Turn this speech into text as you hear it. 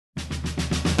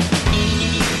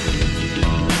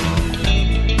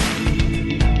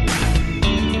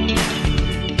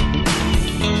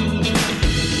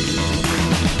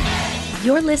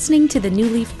You're listening to the New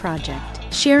Leaf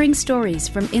Project, sharing stories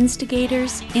from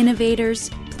instigators, innovators,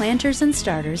 planters, and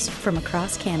starters from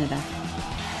across Canada.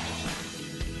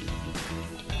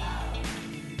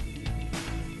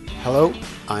 Hello,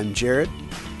 I'm Jared.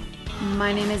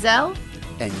 My name is Elle.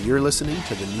 And you're listening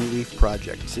to the New Leaf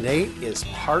Project. Today is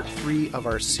part 3 of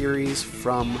our series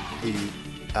from the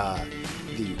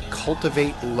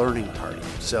Cultivate Learning Party.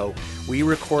 So we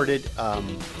recorded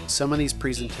some of these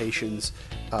presentations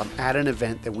at an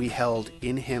event that we held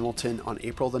in Hamilton on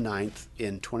April the 9th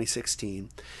in 2016.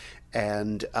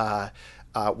 And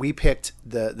we picked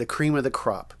the cream of the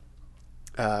crop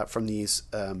from these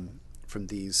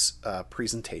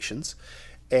presentations.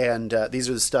 And these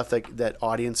are the stuff that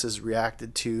audiences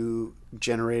reacted to,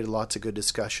 generated lots of good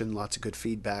discussion, lots of good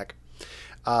feedback.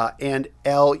 And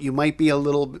Elle, you might be a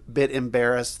little bit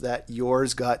embarrassed that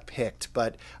yours got picked,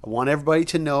 but I want everybody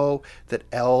to know that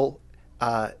Elle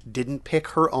didn't pick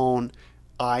her own.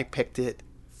 I picked it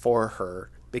for her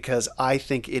because I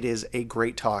think it is a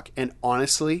great talk. And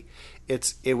honestly,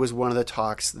 it was one of the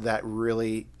talks that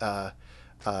really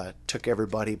took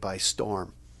everybody by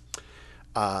storm.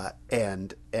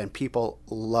 And people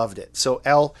loved it. So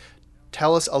Elle,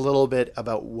 tell us a little bit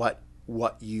about what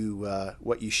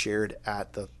you shared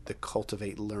at the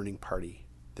Cultivate Learning Party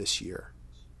this year.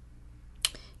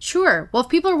 Sure. Well, if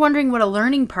people are wondering what a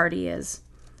learning party is,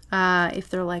 if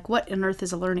they're like, what on earth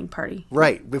is a learning party?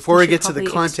 Right. Before we get to the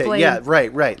content.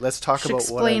 Right. Let's talk about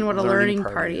what a learning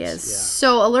party is. Yeah.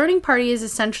 So a learning party is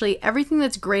essentially everything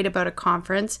that's great about a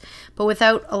conference, but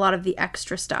without a lot of the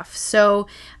extra stuff. So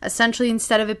essentially,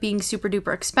 instead of it being super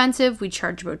duper expensive, we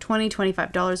charge about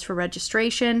 $25 for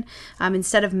registration.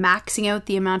 Instead of maxing out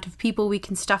the amount of people we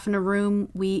can stuff in a room,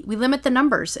 we limit the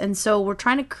numbers. And so we're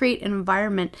trying to create an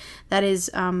environment that is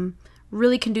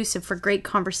really conducive for great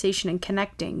conversation and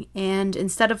connecting. And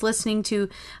instead of listening to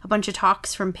a bunch of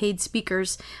talks from paid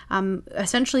speakers,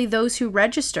 essentially those who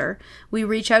register, we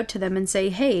reach out to them and say,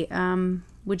 hey,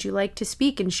 would you like to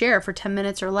speak and share for 10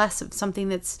 minutes or less of something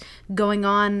that's going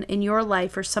on in your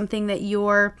life or something that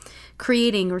you're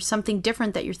creating or something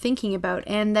different that you're thinking about?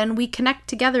 And then we connect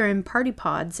together in party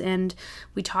pods and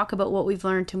we talk about what we've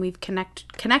learned and we've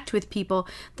connect with people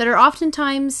that are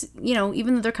oftentimes,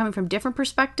 even though they're coming from different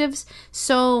perspectives,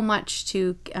 so much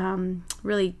to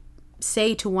really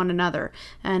say to one another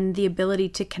and the ability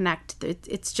to connect.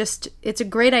 It's a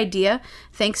great idea.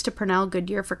 Thanks to Purnell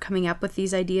Goodyear for coming up with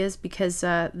these ideas because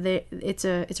it's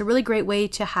a really great way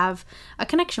to have a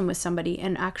connection with somebody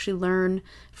and actually learn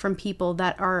from people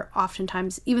that are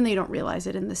oftentimes, even though you don't realize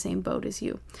it, in the same boat as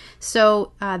you.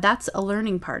 So that's a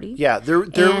learning party. Yeah,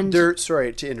 they're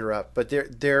sorry to interrupt, but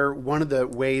they're one of the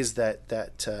ways that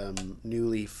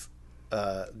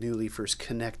New Leafers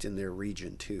connect in their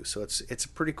region too. So it's a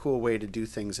pretty cool way to do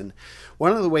things. And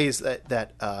one of the ways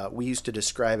that we used to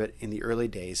describe it in the early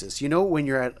days is, when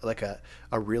you're at like a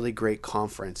really great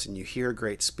conference and you hear a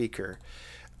great speaker,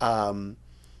 sometimes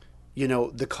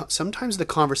the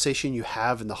conversation you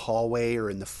have in the hallway or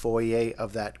in the foyer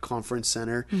of that conference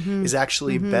center is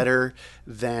actually better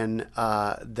than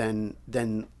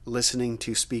listening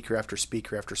to speaker after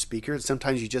speaker after speaker.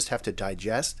 Sometimes you just have to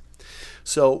digest.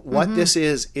 So what this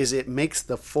is it makes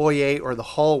the foyer or the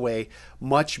hallway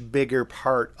much bigger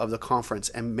part of the conference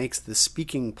and makes the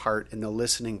speaking part and the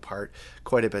listening part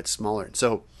quite a bit smaller.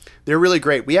 So they're really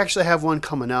great. We actually have one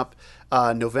coming up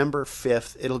November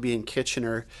 5th. It'll be in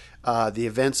Kitchener. The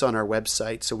event's on our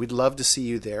website, so we'd love to see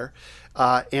you there.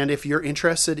 And if you're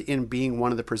interested in being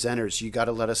one of the presenters, you got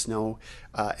to let us know,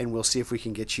 and we'll see if we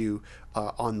can get you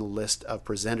on the list of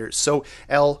presenters. So,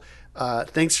 Elle,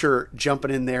 thanks for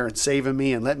jumping in there and saving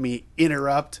me and letting me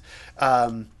interrupt.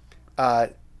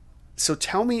 So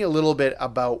tell me a little bit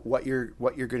about what you're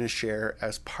going to share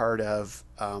as part of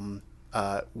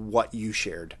what you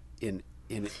shared in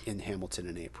Hamilton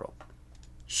in April.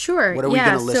 Sure. What are we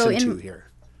going to listen to here?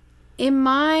 In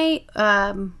my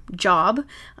job,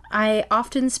 I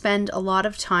often spend a lot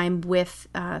of time with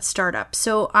startups.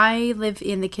 So I live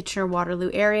in the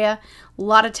Kitchener-Waterloo area. A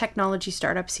lot of technology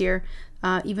startups here.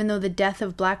 Even though the death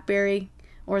of BlackBerry,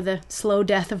 or the slow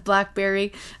death of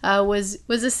BlackBerry, was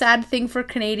a sad thing for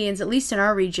Canadians, at least in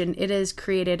our region, it has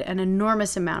created an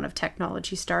enormous amount of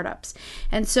technology startups.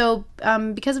 And so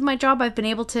because of my job, I've been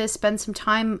able to spend some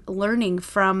time learning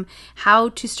from how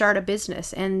to start a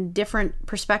business and different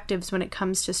perspectives when it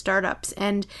comes to startups.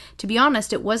 And to be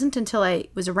honest, it wasn't until I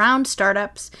was around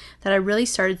startups that I really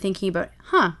started thinking about,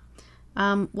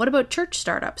 What about church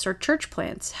startups or church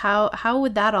plants? How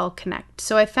would that all connect?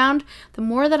 So I found the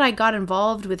more that I got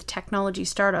involved with technology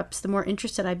startups, the more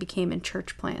interested I became in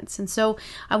church plants. And so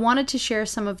I wanted to share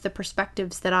some of the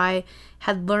perspectives that I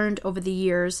had learned over the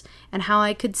years and how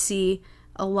I could see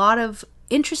a lot of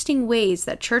interesting ways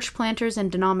that church planters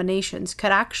and denominations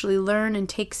could actually learn and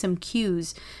take some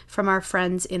cues from our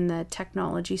friends in the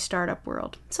technology startup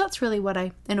world. So that's really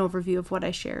an overview of what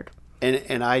I shared.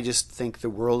 And I just think the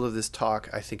world of this talk,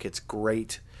 I think it's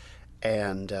great,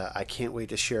 and I can't wait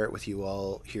to share it with you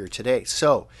all here today.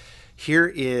 So here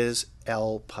is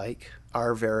Elle Pyke,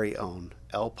 our very own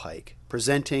Elle Pyke,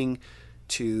 presenting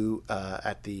to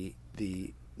at the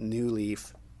New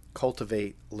Leaf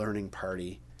Cultivate Learning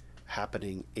Party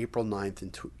happening April 9th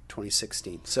in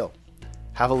 2016. So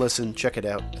have a listen, check it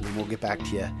out, and then we'll get back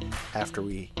to you after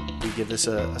we give this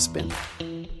a spin.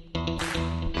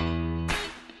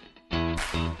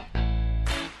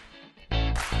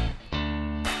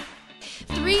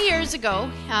 3 years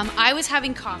ago, I was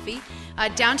having coffee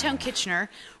downtown Kitchener,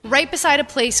 right beside a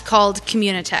place called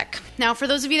Communitech. Now, for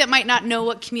those of you that might not know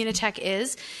what Communitech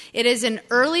is, it is an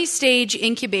early stage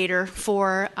incubator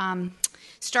for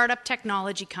startup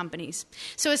technology companies.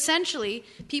 So essentially,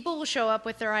 people will show up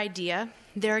with their idea.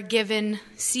 They're given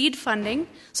seed funding,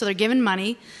 so they're given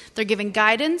money, they're given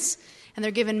guidance, and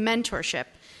they're given mentorship.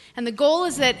 And the goal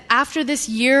is that after this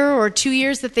year or 2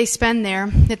 years that they spend there,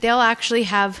 that they'll actually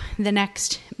have the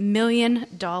next $1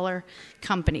 million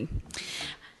company.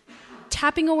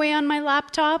 Tapping away on my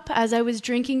laptop as I was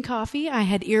drinking coffee, I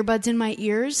had earbuds in my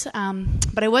ears,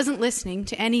 but I wasn't listening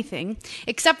to anything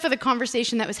except for the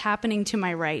conversation that was happening to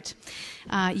my right.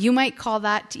 You might call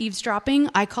that eavesdropping.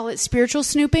 I call it spiritual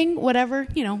snooping, whatever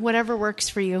works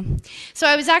for you. So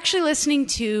I was actually listening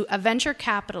to a venture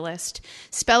capitalist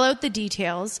spell out the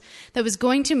details that was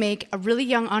going to make a really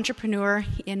young entrepreneur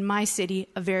in my city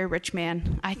a very rich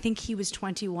man. I think he was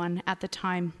 21 at the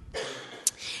time.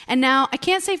 And now, I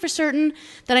can't say for certain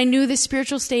that I knew the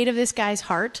spiritual state of this guy's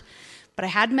heart, but I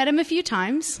had met him a few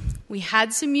times. We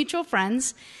had some mutual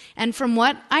friends. And from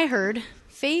what I heard,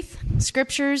 faith,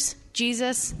 scriptures,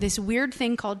 Jesus, this weird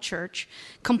thing called church,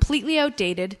 completely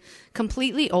outdated,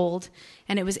 completely old,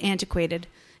 and it was antiquated.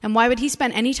 And why would he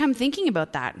spend any time thinking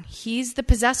about that? He's the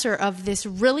possessor of this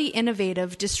really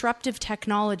innovative, disruptive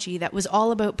technology that was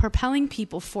all about propelling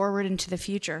people forward into the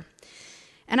future.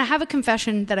 And I have a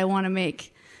confession that I want to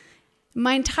make.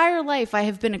 My entire life I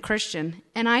have been a Christian,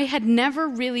 and I had never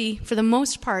really, for the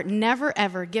most part, never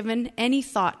ever given any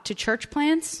thought to church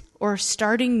plants or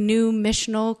starting new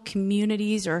missional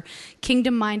communities or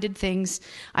kingdom-minded things.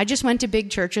 I just went to big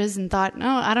churches and thought, oh,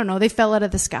 I don't know, they fell out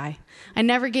of the sky. I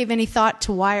never gave any thought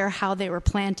to why or how they were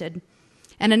planted.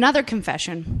 And another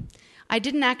confession, I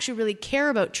didn't actually really care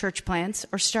about church plants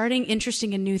or starting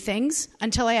interesting and new things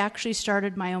until I actually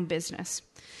started my own business.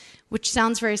 Which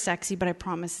sounds very sexy, but I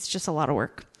promise it's just a lot of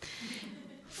work.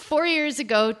 4 years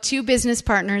ago, 2 business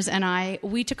partners and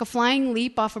we took a flying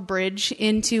leap off a bridge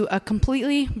into a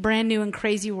completely brand new and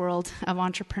crazy world of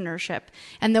entrepreneurship.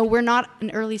 And though we're not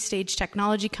an early stage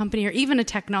technology company or even a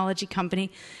technology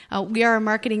company, we are a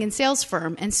marketing and sales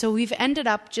firm. And so we've ended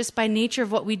up, just by nature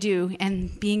of what we do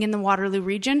and being in the Waterloo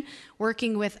region,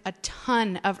 working with a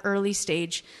ton of early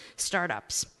stage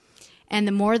startups. And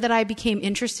the more that I became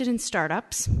interested in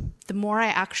startups, the more I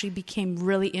actually became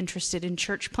really interested in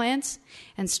church plants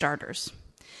and starters.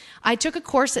 I took a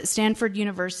course at Stanford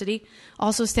University.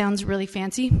 Also sounds really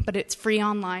fancy, but it's free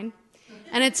online.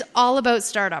 And it's all about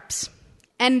startups.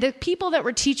 And the people that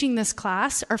were teaching this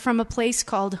class are from a place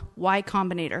called Y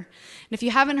Combinator. And if you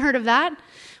haven't heard of that,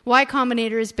 Y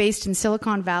Combinator is based in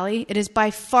Silicon Valley. It is by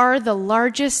far the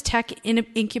largest tech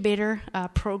incubator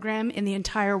program in the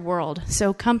entire world.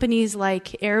 So companies like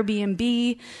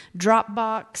Airbnb,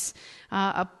 Dropbox,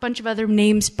 a bunch of other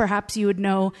names perhaps you would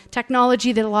know,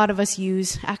 technology that a lot of us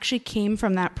use, actually came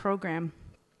from that program.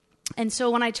 And so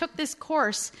when I took this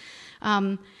course,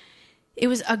 it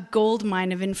was a gold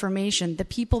mine of information. The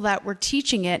people that were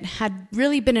teaching it had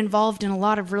really been involved in a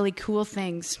lot of really cool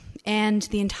things. And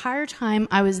the entire time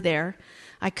I was there,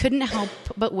 I couldn't help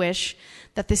but wish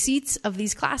that the seats of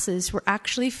these classes were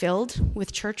actually filled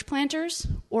with church planters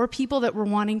or people that were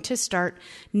wanting to start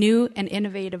new and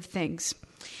innovative things.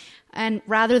 And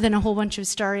rather than a whole bunch of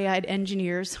starry-eyed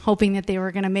engineers hoping that they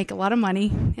were going to make a lot of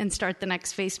money and start the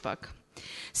next Facebook.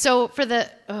 So for the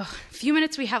few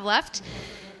minutes we have left,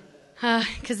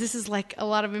 because this is like a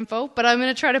lot of info, but I'm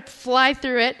going to try to fly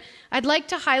through it. I'd like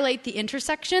to highlight the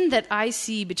intersection that I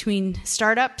see between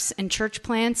startups and church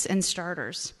plants and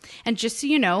starters. And just so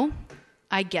you know,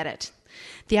 I get it.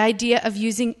 The idea of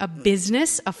using a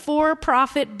business, a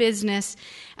for-profit business,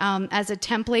 as a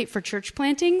template for church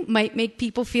planting might make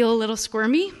people feel a little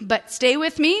squirmy, but stay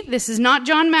with me. This is not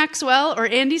John Maxwell or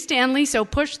Andy Stanley, so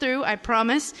push through, I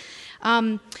promise.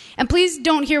 And please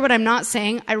don't hear what I'm not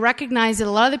saying. I recognize that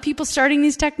a lot of the people starting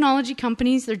these technology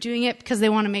companies, they're doing it because they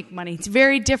want to make money. It's a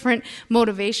very different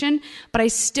motivation, but I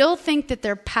still think that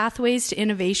their pathways to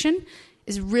innovation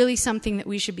is really something that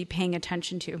we should be paying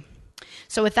attention to.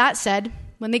 So with that said,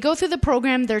 when they go through the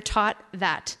program, they're taught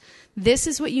that this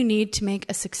is what you need to make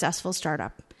a successful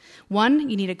startup. 1,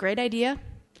 you need a great idea.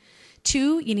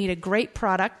 2, you need a great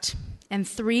product. And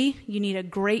 3, you need a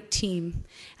great team.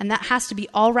 And that has to be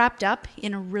all wrapped up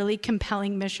in a really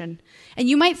compelling mission. And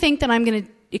you might think that I'm going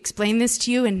to explain this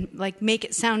to you and like make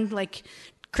it sound like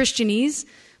Christianese,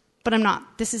 but I'm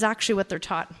not. This is actually what they're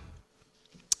taught.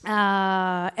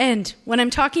 And when I'm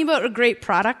talking about a great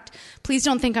product, please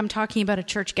don't think I'm talking about a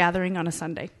church gathering on a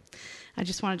Sunday. I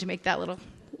just wanted to make that little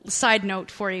side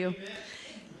note for you.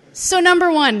 So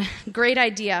number 1, great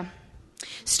idea.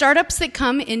 Startups that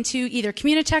come into either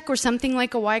Communitech or something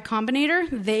like a Y Combinator,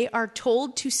 they are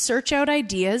told to search out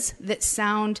ideas that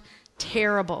sound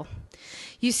terrible.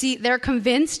 You see, they're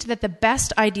convinced that the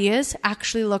best ideas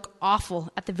actually look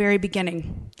awful at the very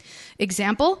beginning.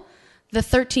 Example, the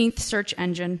 13th search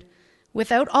engine.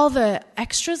 Without all the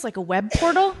extras like a web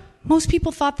portal, most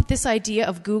people thought that this idea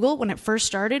of Google, when it first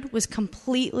started, was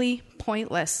completely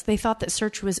pointless. They thought that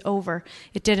search was over.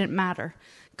 It didn't matter.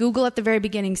 Google at the very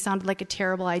beginning sounded like a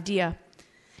terrible idea.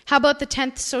 How about the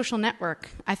 10th social network?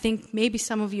 I think maybe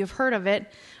some of you have heard of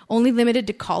it. Only limited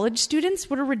to college students?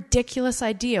 What a ridiculous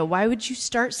idea. Why would you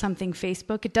start something,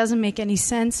 Facebook? It doesn't make any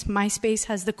sense. MySpace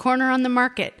has the corner on the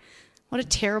market. What a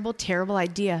terrible, terrible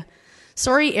idea.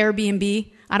 Sorry,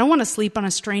 Airbnb. I don't want to sleep on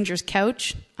a stranger's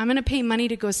couch. I'm going to pay money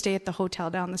to go stay at the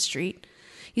hotel down the street.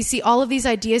 You see, all of these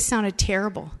ideas sounded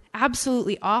terrible,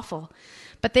 absolutely awful.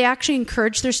 But they actually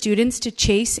encourage their students to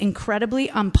chase incredibly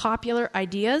unpopular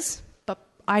ideas, but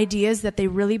ideas that they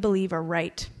really believe are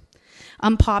right.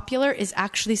 Unpopular is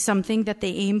actually something that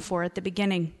they aim for at the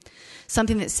beginning.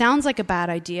 Something that sounds like a bad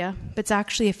idea, but it's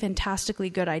actually a fantastically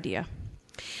good idea.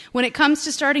 When it comes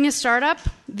to starting a startup,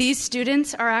 these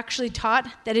students are actually taught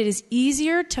that it is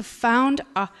easier to found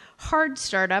a hard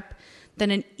startup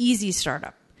than an easy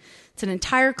startup. It's an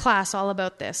entire class all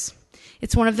about this.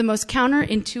 It's one of the most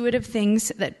counterintuitive things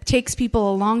that takes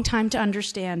people a long time to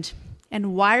understand.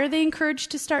 And why are they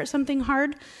encouraged to start something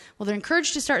hard? Well, they're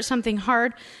encouraged to start something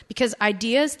hard because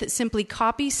ideas that simply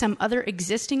copy some other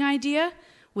existing idea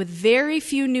with very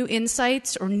few new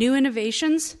insights or new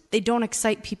innovations, they don't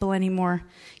excite people anymore.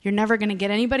 You're never going to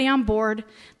get anybody on board.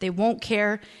 They won't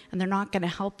care, and they're not going to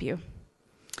help you.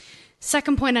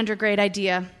 Second point under great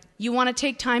idea, you want to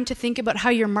take time to think about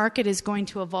how your market is going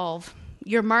to evolve.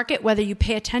 Your market, whether you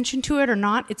pay attention to it or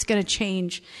not, it's going to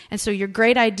change. And so your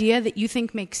great idea that you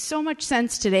think makes so much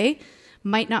sense today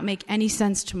might not make any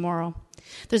sense tomorrow.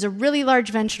 There's a really large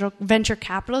venture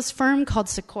capitalist firm called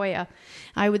Sequoia.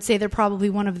 I would say they're probably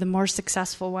one of the more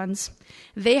successful ones.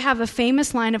 They have a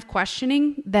famous line of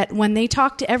questioning that when they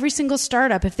talk to every single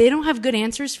startup, if they don't have good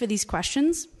answers for these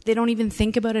questions, they don't even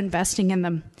think about investing in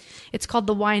them. It's called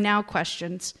the why now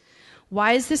questions.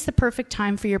 Why is this the perfect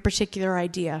time for your particular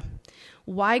idea?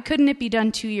 Why couldn't it be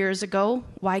done 2 years ago?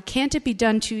 Why can't it be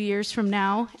done 2 years from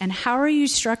now? And how are you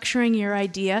structuring your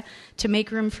idea to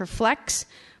make room for flex,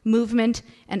 movement,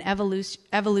 and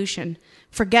evolution?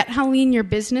 Forget how lean your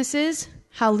business is.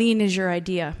 How lean is your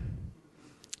idea?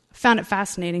 I found it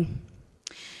fascinating.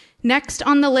 Next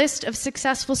on the list of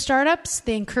successful startups,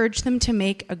 they encourage them to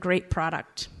make a great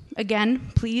product.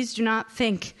 Again, please do not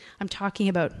think I'm talking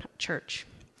about church.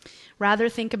 Rather,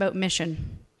 think about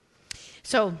mission.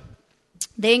 So,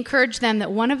 they encourage them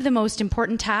that one of the most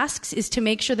important tasks is to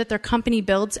make sure that their company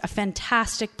builds a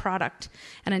fantastic product.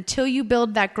 And until you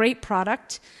build that great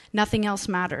product, nothing else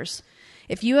matters.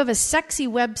 If you have a sexy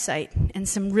website and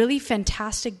some really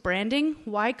fantastic branding,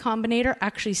 Y Combinator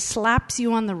actually slaps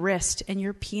you on the wrist and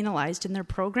you're penalized in their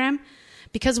program.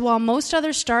 Because while most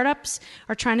other startups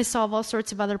are trying to solve all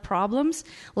sorts of other problems,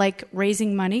 like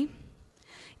raising money,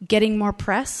 getting more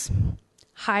press,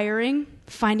 hiring,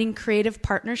 finding creative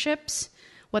partnerships,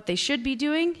 what they should be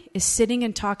doing is sitting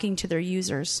and talking to their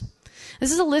users.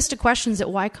 This is a list of questions that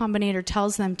Y Combinator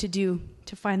tells them to do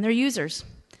to find their users.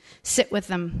 Sit with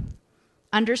them.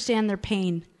 Understand their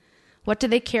pain. What do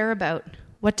they care about?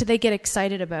 What do they get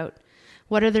excited about?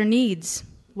 What are their needs?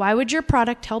 Why would your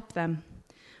product help them?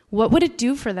 What would it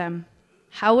do for them?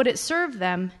 How would it serve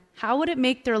them? How would it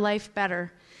make their life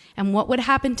better? And what would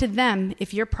happen to them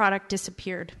if your product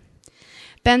disappeared?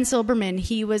 Ben Silberman,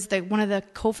 he was one of the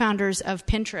co-founders of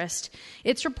Pinterest.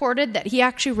 It's reported that he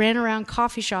actually ran around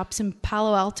coffee shops in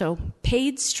Palo Alto,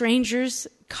 paid strangers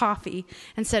coffee,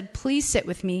 and said, please sit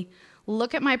with me,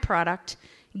 look at my product,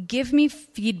 give me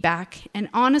feedback, and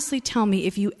honestly tell me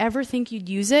if you ever think you'd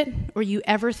use it or you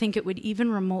ever think it would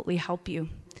even remotely help you.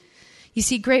 You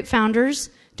see, great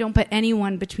founders don't put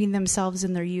anyone between themselves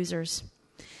and their users.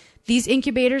 These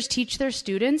incubators teach their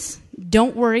students,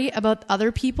 don't worry about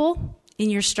other people in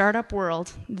your startup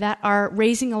world that are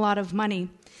raising a lot of money,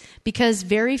 because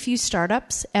very few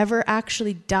startups ever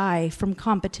actually die from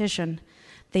competition.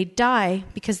 They die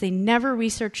because they never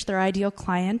researched their ideal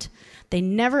client, they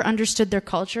never understood their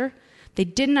culture, they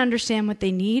didn't understand what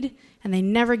they need, and they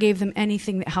never gave them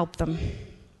anything that helped them.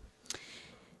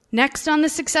 Next on the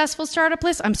successful startup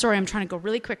list, I'm sorry, I'm trying to go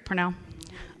really quick for now,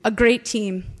 a great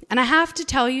team. And I have to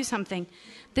tell you something.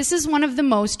 This is one of the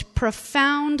most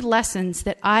profound lessons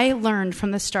that I learned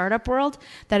from the startup world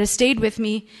that has stayed with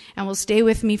me and will stay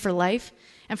with me for life.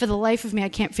 And for the life of me, I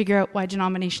can't figure out why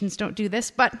denominations don't do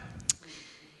this. But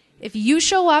if you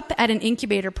show up at an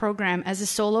incubator program as a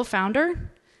solo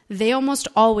founder, they almost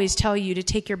always tell you to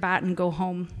take your bat and go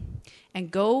home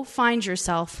and go find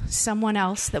yourself someone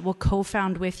else that will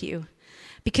co-found with you.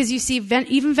 Because you see,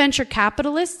 even venture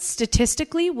capitalists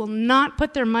statistically will not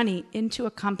put their money into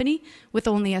a company with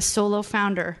only a solo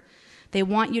founder. They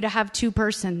want you to have two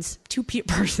people,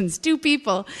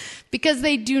 because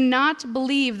they do not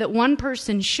believe that one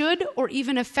person should or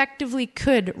even effectively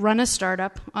could run a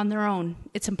startup on their own.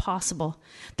 It's impossible.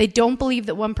 They don't believe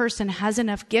that one person has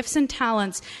enough gifts and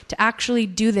talents to actually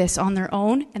do this on their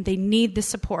own, and they need the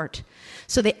support.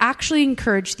 So they actually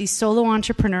encourage these solo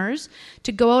entrepreneurs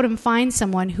to go out and find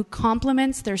someone who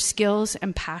complements their skills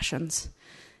and passions.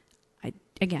 I,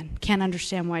 again, can't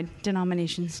understand why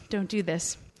denominations don't do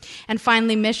this. And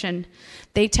finally, mission.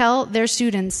 They tell their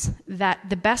students that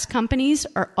the best companies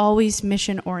are always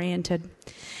mission-oriented,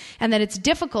 and that it's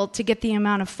difficult to get the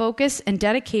amount of focus and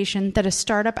dedication that a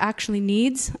startup actually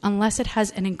needs unless it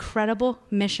has an incredible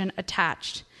mission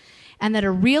attached. And that a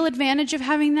real advantage of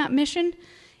having that mission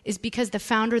is because the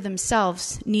founder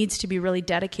themselves needs to be really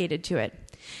dedicated to it.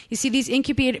 You see, these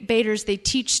incubators, they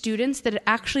teach students that it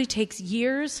actually takes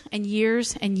years and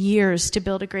years and years to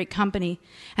build a great company.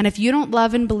 And if you don't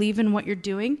love and believe in what you're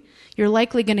doing, you're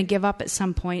likely going to give up at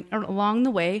some point along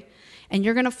the way, and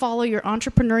you're going to follow your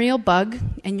entrepreneurial bug,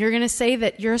 and you're going to say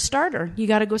that you're a starter. You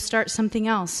got to go start something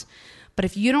else. But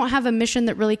if you don't have a mission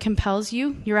that really compels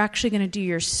you, you're actually going to do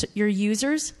your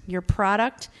users, your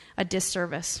product, a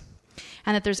disservice.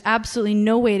 And that there's absolutely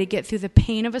no way to get through the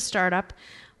pain of a startup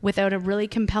without a really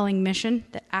compelling mission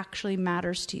that actually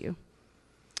matters to you.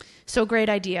 So, great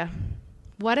idea.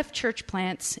 What if church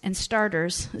plants and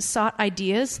starters sought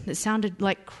ideas that sounded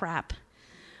like crap?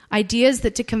 Ideas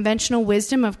that to conventional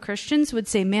wisdom of Christians would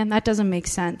say, man, that doesn't make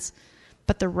sense.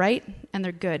 But they're right and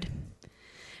they're good.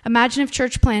 Imagine if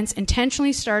church plants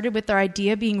intentionally started with their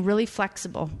idea being really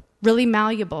flexible, really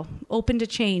malleable, open to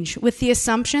change, with the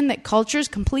assumption that culture is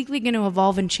completely going to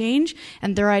evolve and change,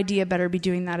 and their idea better be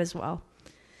doing that as well.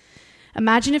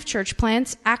 Imagine if church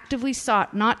plants actively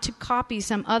sought not to copy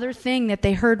some other thing that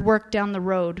they heard work down the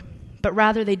road, but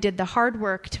rather they did the hard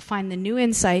work to find the new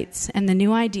insights and the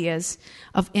new ideas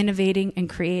of innovating and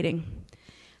creating.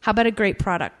 How about a great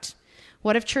product?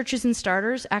 What if churches and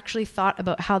starters actually thought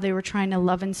about how they were trying to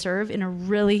love and serve in a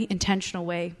really intentional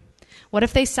way? What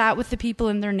if they sat with the people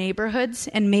in their neighborhoods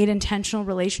and made intentional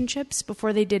relationships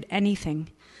before they did anything?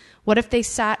 What if they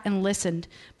sat and listened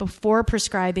before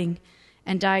prescribing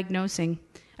and diagnosing?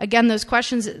 Again, those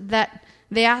questions that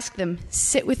they ask them: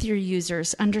 sit with your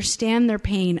users, understand their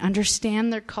pain,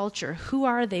 understand their culture. Who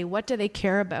are they? What do they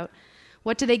care about?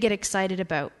 What do they get excited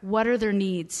about? What are their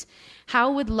needs?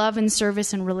 How would love and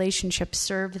service and relationships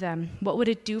serve them? What would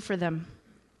it do for them?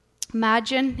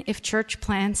 Imagine if church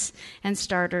plants and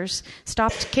starters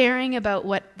stopped caring about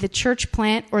what the church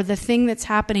plant or the thing that's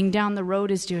happening down the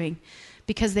road is doing,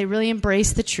 because they really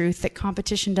embrace the truth that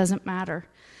competition doesn't matter.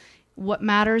 What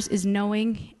matters is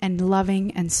knowing and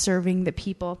loving and serving the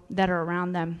people that are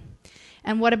around them.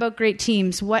 And what about great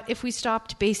teams? What if we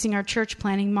stopped basing our church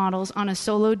planning models on a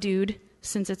solo dude,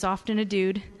 since it's often a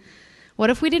dude? What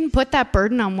if we didn't put that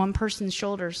burden on one person's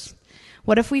shoulders?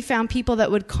 What if we found people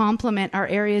that would complement our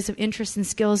areas of interest and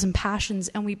skills and passions,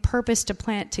 and we purposed to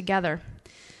plant together?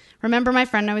 Remember my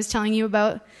friend I was telling you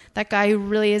about, that guy who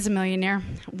really is a millionaire,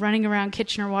 running around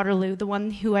Kitchener-Waterloo, the one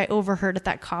who I overheard at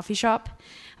that coffee shop?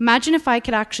 Imagine if I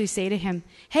could actually say to him,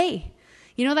 hey,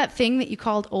 you know that thing that you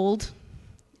called old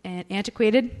and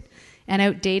antiquated and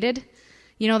outdated?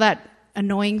 You know that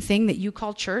annoying thing that you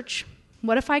call church?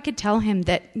 What if I could tell him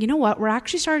that, you know what, we're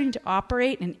actually starting to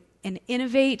operate and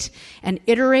innovate and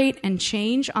iterate and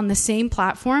change on the same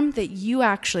platform that you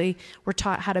actually were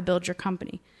taught how to build your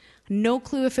company? No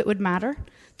clue if it would matter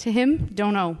to him.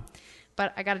 Don't know.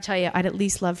 But I got to tell you, I'd at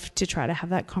least love to try to have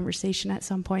that conversation at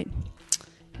some point.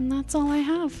 And that's all I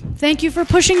have. Thank you for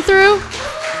pushing through.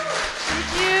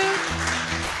 Thank you.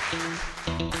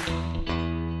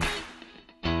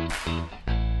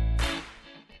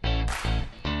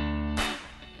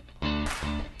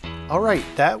 All right,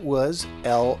 that was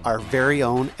Elle, our very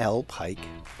own Elle Pyke,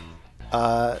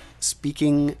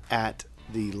 speaking at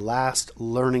the last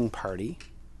learning party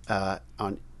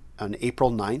on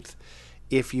April 9th.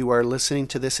 If you are listening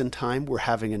to this in time, we're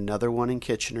having another one in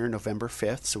Kitchener, November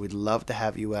 5th, so we'd love to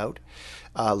have you out.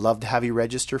 Love to have you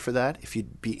register for that. If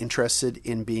you'd be interested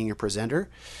in being a presenter,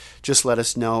 just let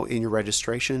us know in your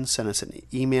registration. Send us an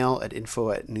email at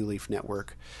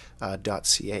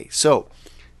info@newleafnetwork.ca. So,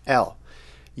 Elle,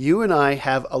 you and I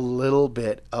have a little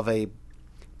bit of a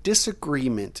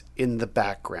disagreement in the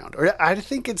background. Or I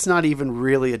think it's not even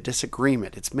really a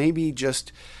disagreement. It's maybe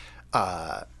just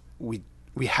we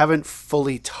haven't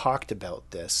fully talked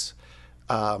about this.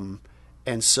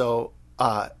 And so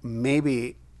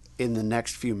maybe in the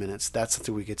next few minutes, that's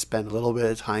something we could spend a little bit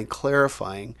of time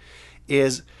clarifying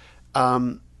is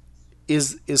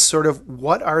sort of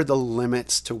what are the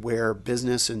limits to where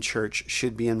business and church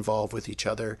should be involved with each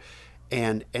other,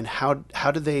 and how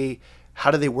do they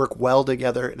work well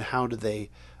together, and how do they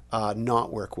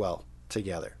not work well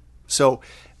together? So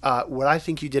what I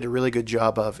think you did a really good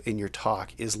job of in your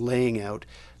talk is laying out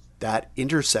that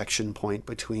intersection point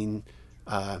between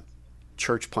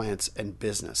church plants and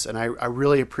business. And I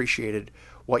really appreciated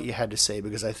what you had to say,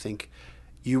 because I think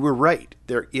you were right.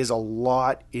 There is a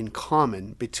lot in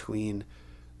common between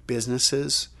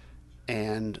businesses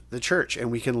and the church, and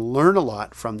we can learn a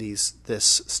lot from this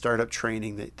startup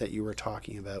training that you were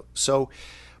talking about. So,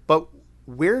 but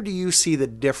where do you see the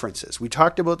differences? We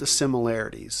talked about the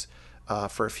similarities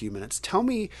for a few minutes. Tell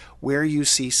me where you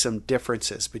see some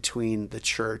differences between the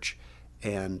church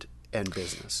and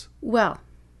business. Well,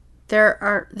 there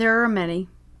are many.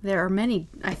 There are many,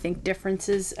 I think,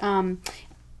 differences.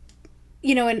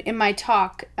 In my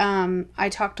talk, I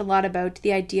talked a lot about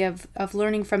the idea of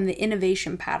learning from the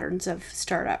innovation patterns of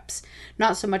startups,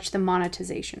 not so much the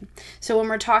monetization. So when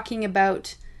we're talking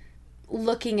about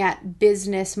looking at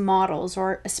business models,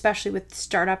 or especially with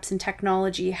startups and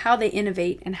technology, how they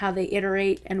innovate and how they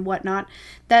iterate and whatnot,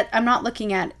 that I'm not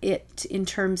looking at it in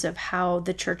terms of how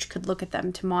the church could look at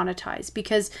them to monetize,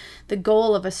 because the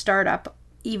goal of a startup,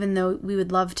 even though we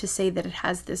would love to say that it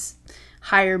has this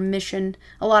higher mission,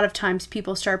 a lot of times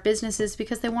people start businesses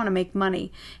because they want to make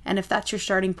money. And if that's your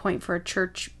starting point for a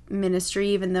church ministry,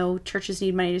 even though churches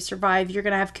need money to survive, you're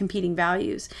going to have competing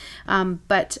values.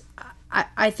 But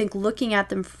I think looking at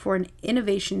them for an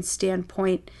innovation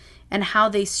standpoint and how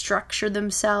they structure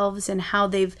themselves and how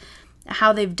they've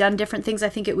done different things, I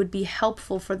think it would be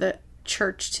helpful for the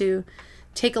church to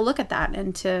take a look at that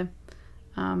and to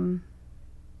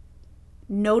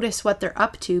notice what they're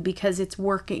up to, because it's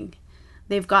working.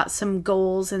 They've got some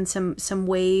goals and some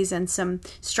ways and some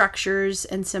structures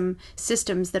and some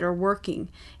systems that are working.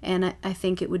 And I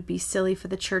think it would be silly for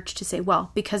the church to say,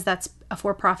 well, because that's a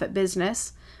for-profit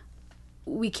business,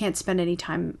 we can't spend any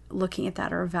time looking at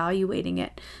that or evaluating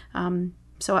it.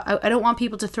 So I don't want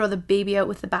people to throw the baby out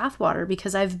with the bathwater,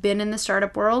 because I've been in the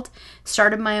startup world,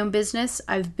 started my own business,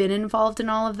 I've been involved in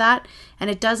all of that, and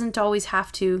it doesn't always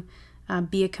have to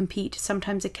be a compete.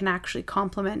 Sometimes it can actually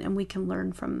complement, and we can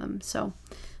learn from them. So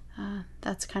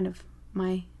that's kind of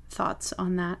my thoughts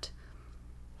on that.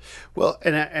 Well,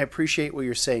 and I appreciate what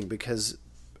you're saying, because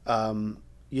I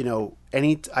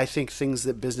think things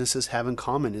that businesses have in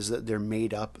common is that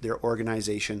their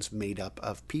organization's made up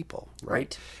of people,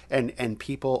 right? And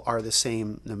people are the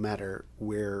same no matter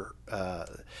where,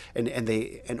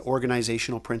 and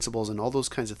organizational principles and all those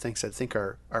kinds of things I think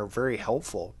are very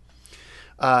helpful.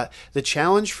 The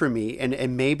challenge for me,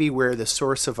 and maybe where the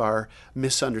source of our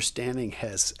misunderstanding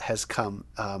has come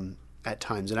at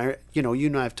times, and you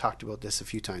and I have talked about this a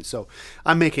few times, so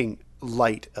I'm making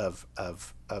light of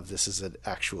this as an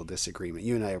actual disagreement.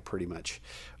 You and I are pretty much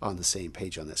on the same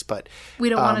page on this, but we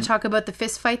don't want to talk about the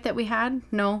fist fight that we had.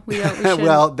 No, we don't. We shouldn't.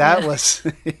 Well, that was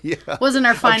wasn't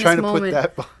our finest moment.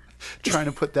 Trying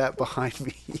to put that behind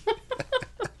me.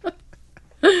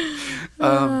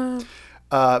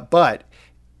 But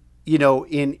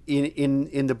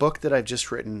in the book that I've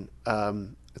just written,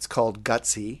 it's called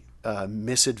Gutsy,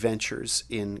 Misadventures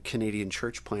in Canadian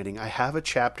Church Planting. I have a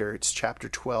chapter, it's chapter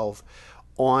 12,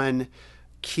 on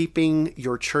keeping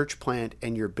your church plant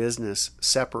and your business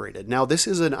separated. Now, this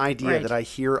is an idea Right. that I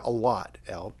hear a lot,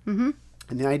 Elle. Mm-hmm.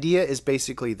 And the idea is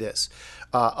basically this.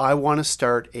 I want to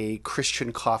start a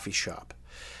Christian coffee shop.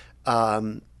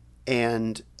 And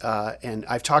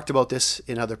I've talked about this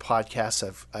in other podcasts.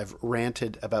 I've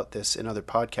ranted about this in other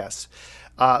podcasts.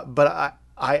 But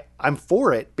I'm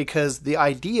for it because the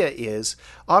idea is,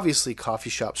 obviously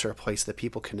coffee shops are a place that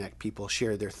people connect, people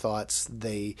share their thoughts,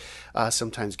 they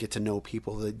sometimes get to know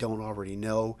people they don't already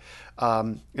know.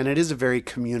 And it is a very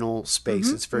communal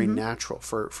space. It's very natural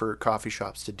for coffee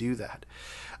shops to do that.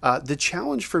 The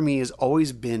challenge for me has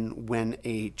always been when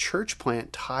a church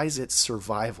plant ties its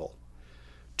survival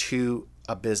to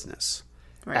a business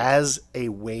as a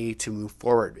way to move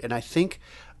forward. And I think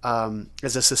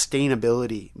as a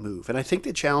sustainability move. And I think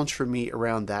the challenge for me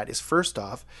around that is, first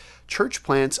off, church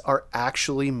plants are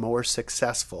actually more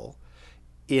successful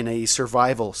in a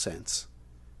survival sense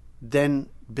than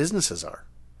businesses are.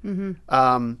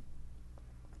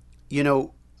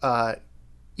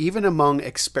 Even among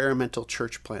experimental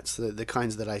church plants, the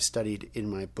kinds that I studied in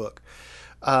my book,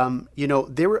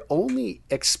 they were only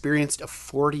experienced a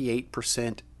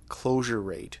 48% closure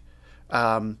rate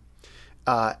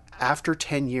after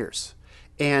 10 years.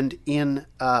 And in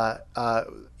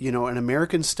an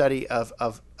American study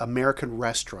of American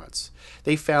restaurants,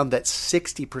 they found that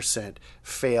 60%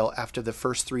 fail after the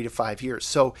first 3 to 5 years.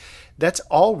 So that's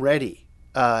already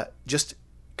just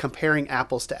comparing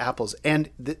apples to apples. And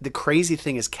the crazy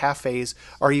thing is cafes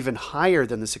are even higher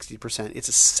than the 60%. It's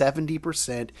a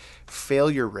 70%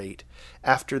 failure rate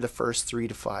after the first 3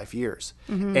 to 5 years.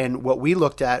 And what we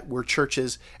looked at were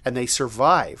churches, and they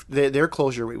survived. Their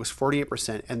closure rate was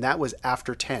 48%, and that was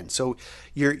after 10. So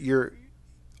you're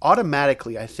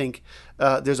automatically, I think,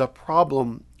 there's a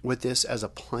problem with this as a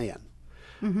plan.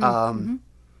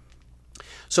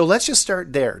 So let's just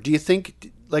start there. Do you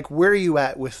think, where are you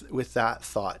at with that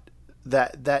thought?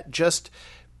 That just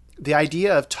the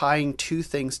idea of tying two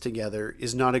things together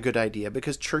is not a good idea,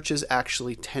 because churches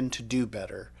actually tend to do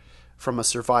better from a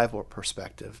survival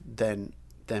perspective than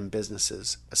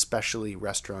businesses, especially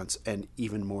restaurants, and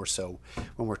even more so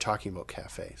when we're talking about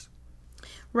cafes.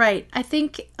 Right. I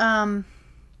think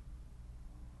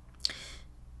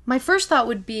my first thought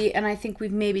would be, and I think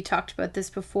we've maybe talked about this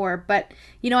before, but,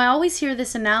 I always hear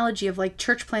this analogy of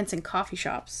church plants and coffee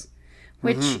shops,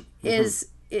 which is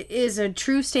a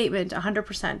true statement,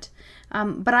 100%.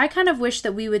 But I kind of wish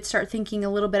that we would start thinking a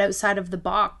little bit outside of the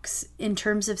box in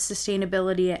terms of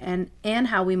sustainability and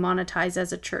how we monetize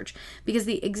as a church, because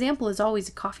the example is always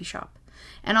a coffee shop.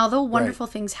 And although wonderful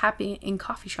things happen in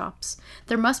coffee shops,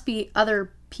 there must be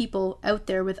other people out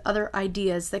there with other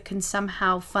ideas that can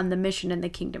somehow fund the mission in the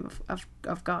kingdom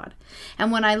of God.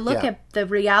 And when I look at the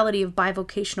reality of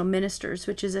bivocational ministers,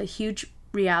 which is a huge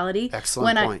reality.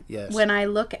 Excellent point, yes. When I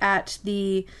look at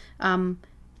the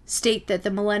state that the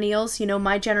millennials,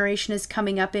 my generation is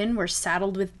coming up in, we're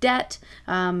saddled with debt,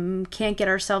 can't get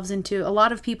ourselves into, a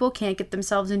lot of people can't get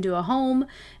themselves into a home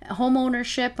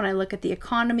ownership. When I look at the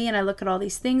economy and I look at all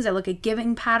these things, I look at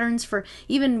giving patterns for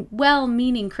even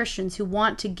well-meaning Christians who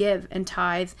want to give and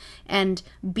tithe and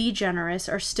be generous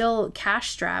are still cash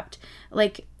strapped.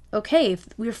 Okay, if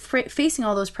we're facing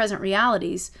all those present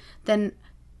realities, then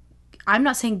I'm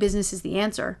not saying business is the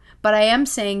answer, but I am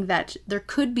saying that there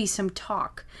could be some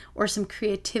talk or some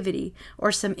creativity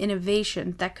or some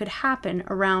innovation that could happen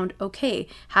around, okay,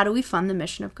 how do we fund the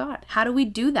mission of God? How do we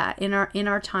do that in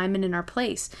our time and in our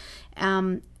place?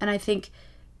 And I think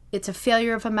it's a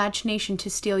failure of imagination to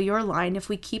steal your line if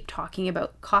we keep talking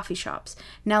about coffee shops.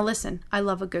 Now listen, I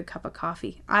love a good cup of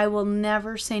coffee. I will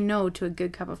never say no to a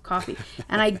good cup of coffee.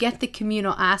 And I get the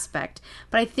communal aspect.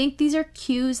 But I think these are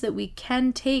cues that we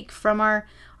can take from our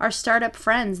startup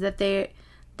friends, that they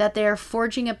are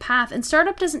forging a path. And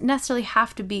startup doesn't necessarily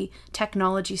have to be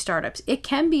technology startups. It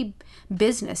can be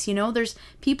business. There's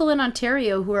people in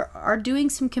Ontario who are doing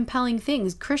some compelling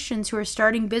things, Christians who are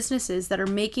starting businesses that are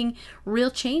making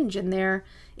real change in their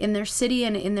city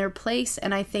and in their place.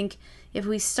 And I think if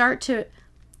we start to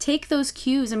take those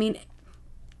cues,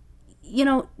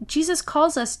 Jesus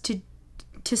calls us to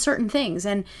certain things.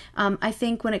 And I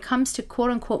think when it comes to quote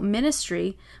unquote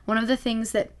ministry, one of the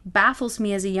things that baffles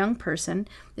me as a young person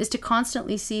is to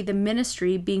constantly see the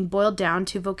ministry being boiled down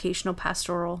to vocational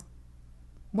pastoral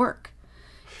work.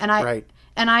 And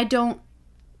I don't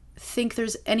think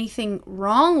there's anything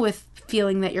wrong with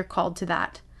feeling that you're called to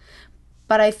that.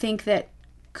 But I think that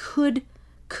could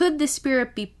could the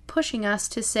Spirit be pushing us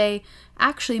to say,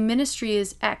 actually, ministry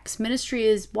is X, ministry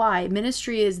is Y,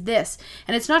 ministry is this?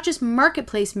 And it's not just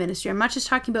marketplace ministry. I'm not just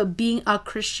talking about being a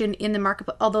Christian in the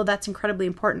marketplace, although that's incredibly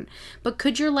important. But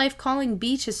could your life calling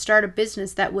be to start a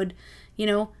business that would,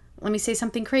 let me say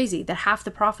something crazy, that half the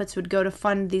profits would go to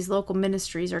fund these local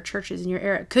ministries or churches in your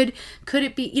area? Could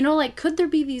it be, could there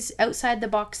be these outside the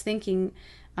box thinking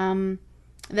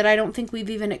that I don't think we've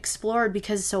even explored,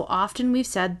 because so often we've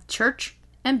said church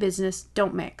and business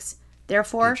don't mix.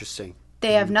 Therefore, Interesting.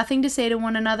 They have nothing to say to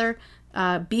one another.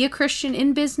 Be a Christian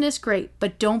in business, great,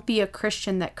 but don't be a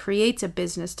Christian that creates a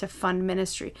business to fund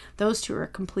ministry. Those two are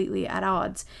completely at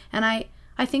odds. And I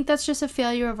think that's just a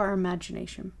failure of our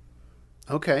imagination.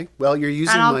 Okay. Well, you're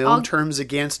using my own terms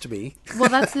against me. Well,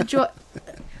 that's the joy.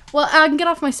 Well, I can get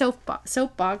off my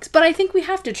soapbox, but I think we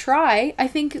have to try. I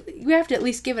think we have to at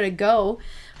least give it a go.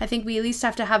 I think we at least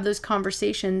have to have those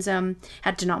conversations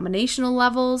at denominational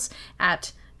levels,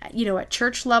 at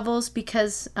church levels,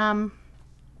 because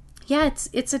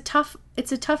it's a tough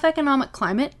economic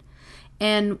climate,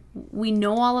 and we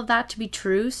know all of that to be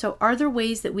true. So are there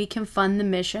ways that we can fund the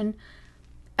mission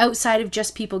outside of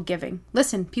just people giving?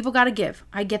 Listen, people got to give.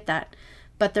 I get that.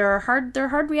 But there are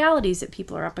hard realities that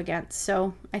people are up against.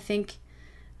 So I think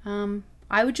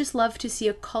I would just love to see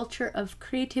a culture of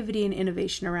creativity and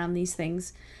innovation around these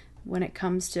things when it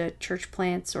comes to church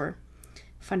plants or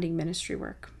funding ministry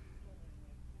work.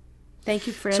 Thank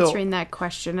you for answering that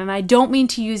question. And I don't mean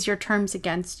to use your terms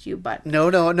against you, but...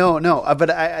 No.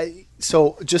 But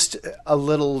so just a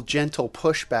little gentle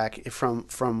pushback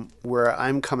from where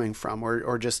I'm coming from,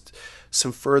 or just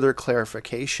some further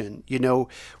clarification.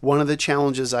 One of the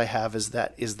challenges I have is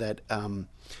that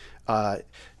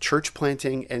church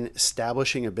planting and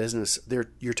establishing a business,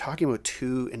 you're talking about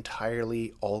two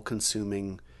entirely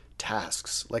all-consuming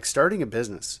tasks. Like starting a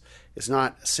business is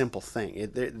not a simple thing.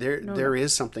 There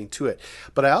is something to it.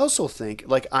 But I also think,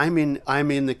 like, I'm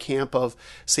in the camp of,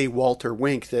 say, Walter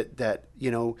Wink, that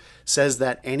says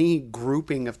that any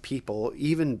grouping of people,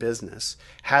 even business,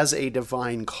 has a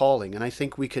divine calling. And I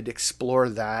think we could explore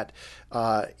that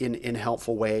in a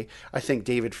helpful way. I think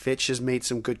David Fitch has made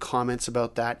some good comments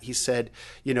about that. He said,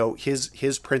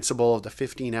 his principle of the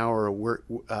 15-hour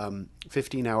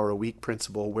a week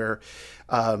principle, where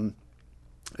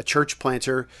a church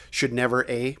planter should never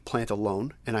plant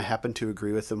alone, and I happen to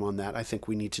agree with him on that. I think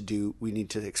we need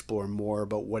to explore more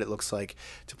about what it looks like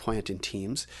to plant in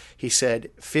teams. He said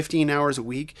 15 hours a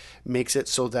week makes it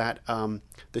so that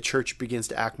the church begins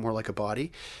to act more like a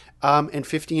body. And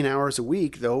 15 hours a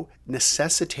week, though,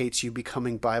 necessitates you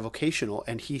becoming bivocational.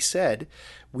 And he said,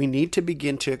 we need to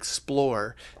begin to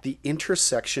explore the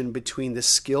intersection between the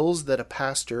skills that a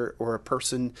pastor or a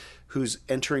person who's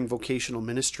entering vocational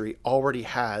ministry already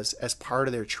has as part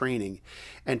of their training,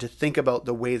 and to think about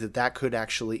the way that could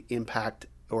actually impact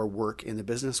or work in the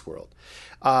business world.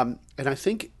 And I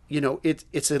think,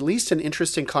 it's at least an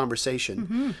interesting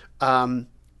conversation. Mm-hmm.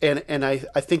 And I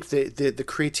think the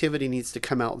creativity needs to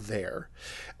come out there.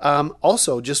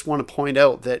 Also, just want to point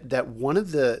out that one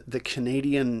of the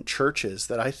Canadian churches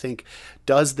that I think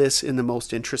does this in the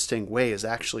most interesting way is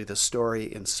actually the Story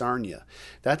in Sarnia.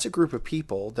 That's a group of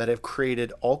people that have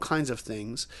created all kinds of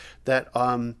things that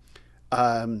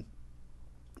they're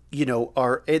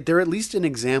at least an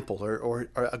example or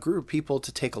a group of people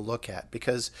to take a look at,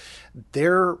 because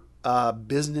their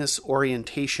business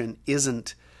orientation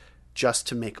isn't just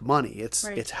to make money.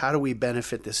 It's how do we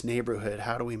benefit this neighborhood?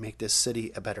 How do we make this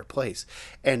city a better place?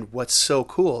 And what's so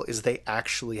cool is they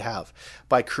actually have,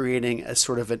 by creating a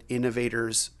sort of an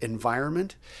innovator's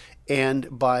environment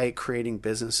and by creating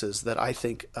businesses that I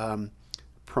think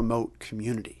promote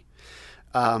community.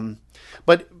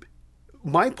 But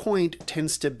my point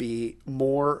tends to be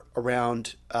more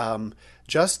around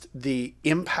just the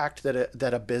impact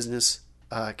that a business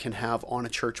can have on a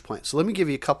church plant. So let me give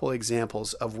you a couple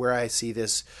examples of where I see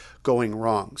this going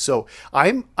wrong. So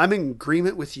I'm in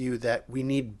agreement with you that we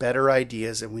need better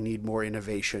ideas and we need more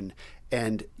innovation.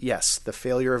 And yes, the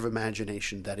failure of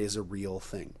imagination, that is a real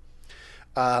thing.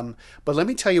 But let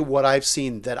me tell you what I've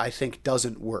seen that I think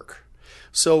doesn't work.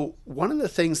 So one of the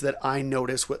things that I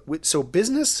notice, so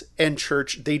business and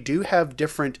church, they do have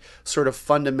different sort of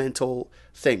fundamental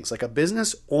things. Like a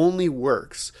business only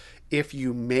works if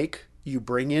you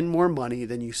bring in more money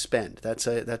than you spend. That's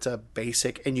a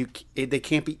basic, and they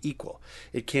can't be equal.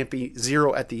 It can't be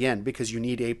zero at the end, because you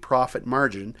need a profit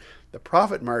margin. The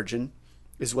profit margin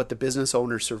is what the business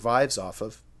owner survives off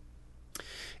of.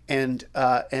 And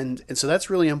so that's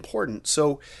really important.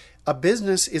 So a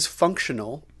business is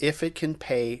functional if it can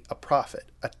pay a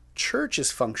profit. A church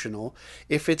is functional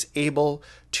if it's able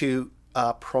to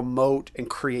promote and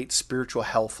create spiritual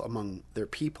health among their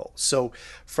people. So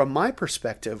from my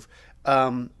perspective,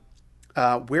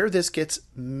 where this gets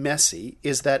messy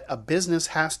is that a business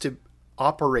has to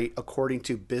operate according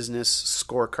to business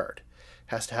scorecard. It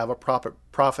has to have a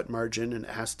profit margin, and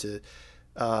it has to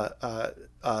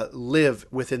live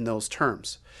within those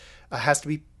terms. It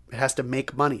has to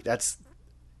make money.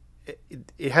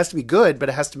 It has to be good, but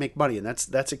it has to make money, and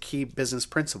that's a key business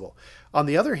principle. On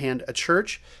the other hand, a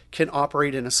church can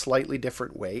operate in a slightly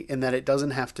different way in that it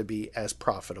doesn't have to be as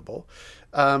profitable,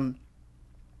 and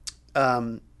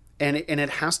it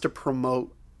has to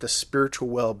promote the spiritual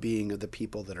well-being of the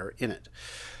people that are in it.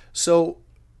 So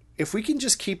if we can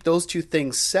just keep those two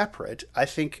things separate, I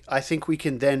think we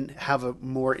can then have a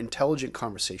more intelligent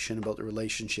conversation about the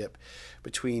relationship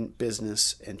between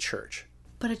business and church.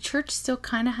 But a church still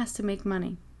kind of has to make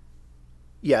money.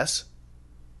 Yes.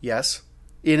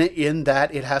 In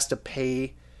that it has to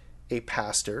pay a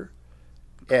pastor,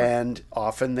 and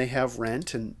often they have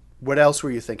rent. And what else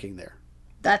were you thinking there?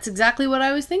 That's exactly what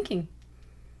I was thinking.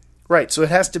 Right. So it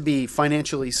has to be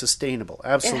financially sustainable.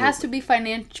 Absolutely. It has to be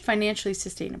financially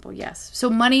sustainable. Yes. So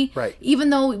money. Right.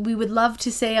 Even though we would love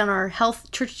to say on our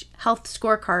church health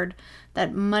scorecard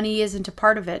that money isn't a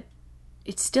part of it,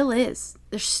 it still is.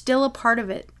 There's still a part of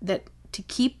it that to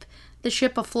keep the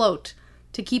ship afloat,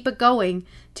 to keep it going,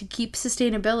 to keep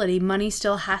sustainability, money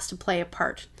still has to play a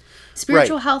part.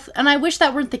 Spiritual health, and I wish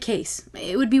that weren't the case.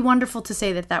 It would be wonderful to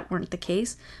say that weren't the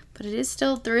case, but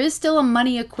there is still a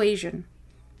money equation.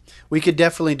 We could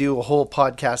definitely do a whole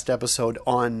podcast episode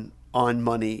on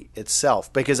money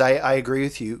itself, because I agree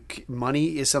with you.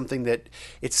 Money is something that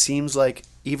it seems like,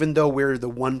 even though we're the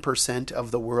 1%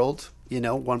 of the world,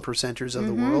 1%ers of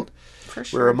the world, for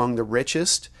sure. We're among the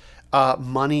richest.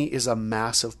 Money is a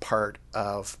massive part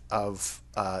of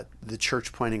the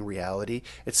church planting reality.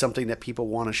 It's something that people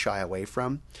want to shy away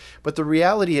from. But the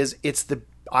reality is,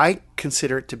 I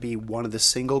consider it to be one of the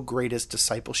single greatest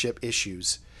discipleship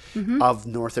issues of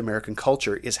North American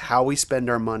culture, is how we spend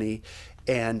our money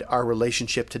and our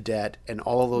relationship to debt and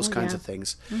all of those kinds of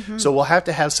things. So we'll have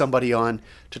to have somebody on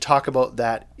to talk about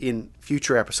that in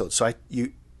future episodes. So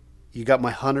you got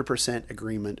my 100%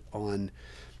 agreement on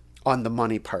the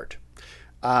money part.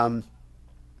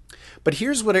 But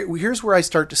here's where I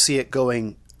start to see it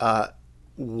going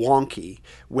wonky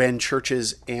when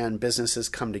churches and businesses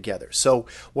come together. So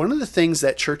one of the things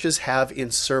that churches have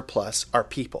in surplus are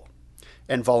people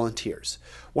and volunteers.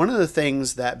 One of the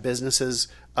things that businesses,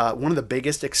 one of the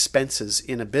biggest expenses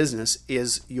in a business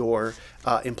is your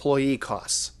employee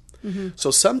costs. So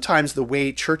sometimes the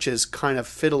way churches kind of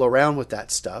fiddle around with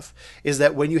that stuff is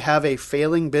that when you have a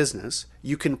failing business,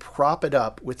 you can prop it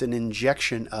up with an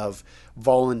injection of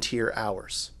volunteer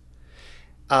hours.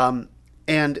 So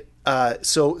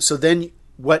then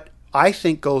what I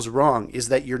think goes wrong is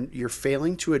that you're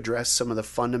failing to address some of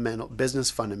the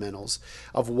business fundamentals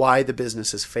of why the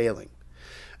business is failing.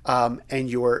 And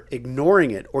you're ignoring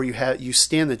it, or you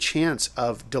stand the chance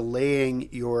of delaying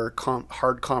your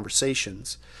hard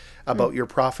conversations about your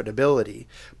profitability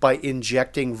by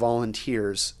injecting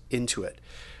volunteers into it.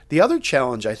 The other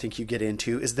challenge I think you get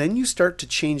into is then you start to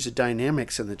change the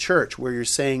dynamics in the church, where you're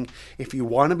saying, if you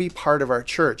want to be part of our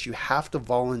church, you have to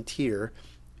volunteer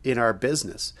in our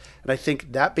business. And I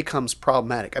think that becomes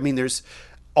problematic. I mean, there's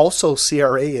also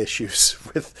CRA issues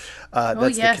with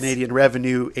the Canadian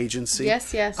Revenue Agency.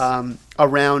 Yes.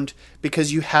 Around,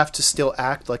 because you have to still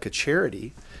act like a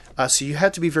charity. So you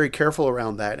have to be very careful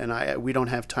around that. And we don't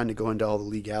have time to go into all the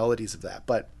legalities of that.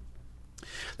 But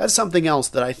that's something else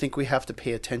that I think we have to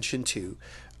pay attention to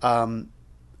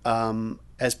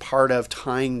as part of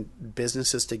tying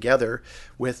businesses together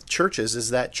with churches, is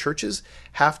that churches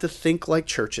have to think like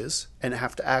churches and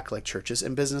have to act like churches,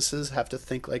 and businesses have to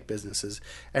think like businesses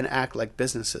and act like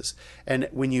businesses. And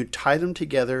when you tie them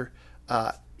together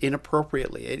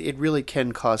inappropriately, it really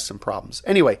can cause some problems.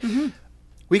 Anyway,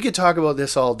 we could talk about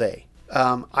this all day.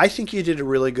 I think you did a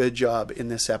really good job in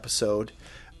this episode.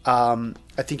 I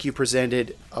think you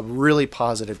presented a really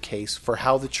positive case for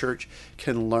how the church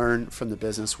can learn from the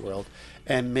business world.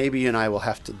 And maybe you and I will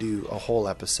have to do a whole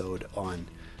episode on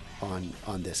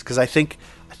this, because I think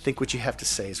what you have to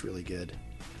say is really good.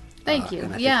 Thank you.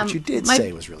 And I think what you did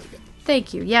say was really good.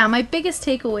 Thank you. Yeah, my biggest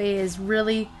takeaway is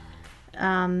really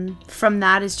from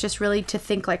that is just really to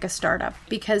think like a startup,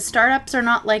 because startups are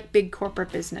not like big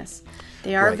corporate business.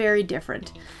 They are Right. very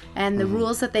different. And the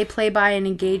rules that they play by and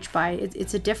engage by,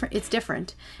 it's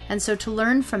different. And so to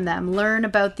learn from them, learn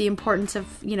about the importance of,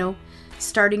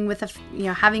 starting with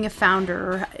having a founder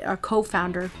or a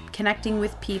co-founder, connecting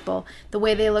with people, the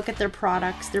way they look at their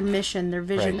products, their mission, their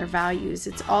vision, Right. their values.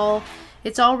 It's all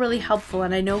really helpful.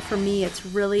 And I know for me, it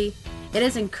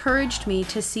has encouraged me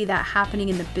to see that happening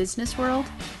in the business world.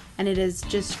 And it has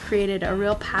just created a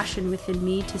real passion within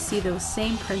me to see those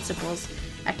same principles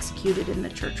executed in the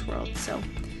church world. So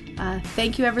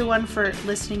thank you everyone for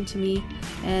listening to me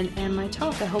and my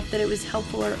talk. I hope that it was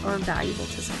helpful or valuable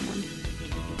to someone.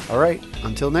 All right.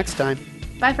 Until next time.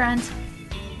 Bye, friends.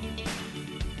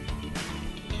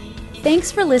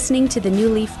 Thanks for listening to the New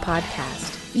Leaf Podcast.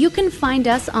 You can find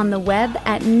us on the web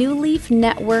at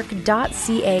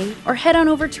newleafnetwork.ca or head on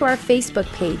over to our Facebook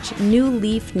page, New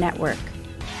Leaf Network.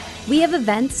 We have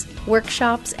events,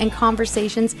 workshops, and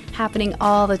conversations happening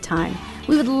all the time.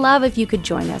 We would love if you could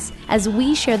join us as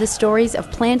we share the stories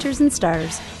of planters and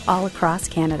starters all across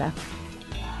Canada.